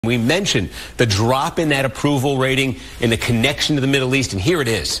We mentioned the drop in that approval rating and the connection to the Middle East, and here it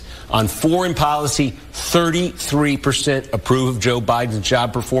is. On foreign policy, 33% approve of Joe Biden's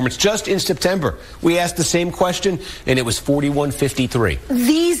job performance. Just in September, we asked the same question, and it was 41-53.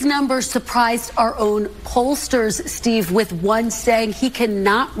 These numbers surprised our own pollsters, Steve, with one saying he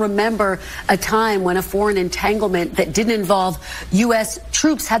cannot remember a time when a foreign entanglement that didn't involve U.S.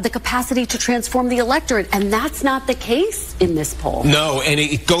 troops had the capacity to transform the electorate, and that's not the case in this poll. No, and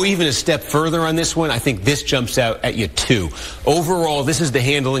go even a step further on this one. I think this jumps out at you too. Overall, this is the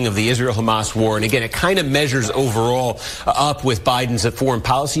handling of the Israel-Hamas war, and again, it kind of measures overall up with Biden's foreign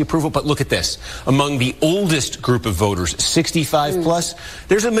policy approval. But look at this. Among the oldest group of voters, 65 plus,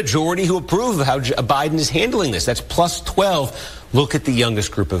 there's a majority who approve of how Biden is handling this. That's plus 12. Look at the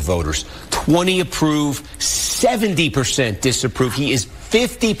youngest group of voters. 20 approve, 70% disapprove. He is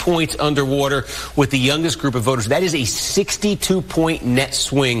 50 points underwater with the youngest group of voters. That is a 62-point net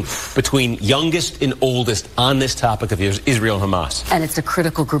swing between youngest and oldest on this topic of Israel and Hamas. And it's a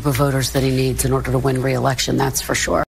critical group of voters that he needs in order to win re-election, that's for sure.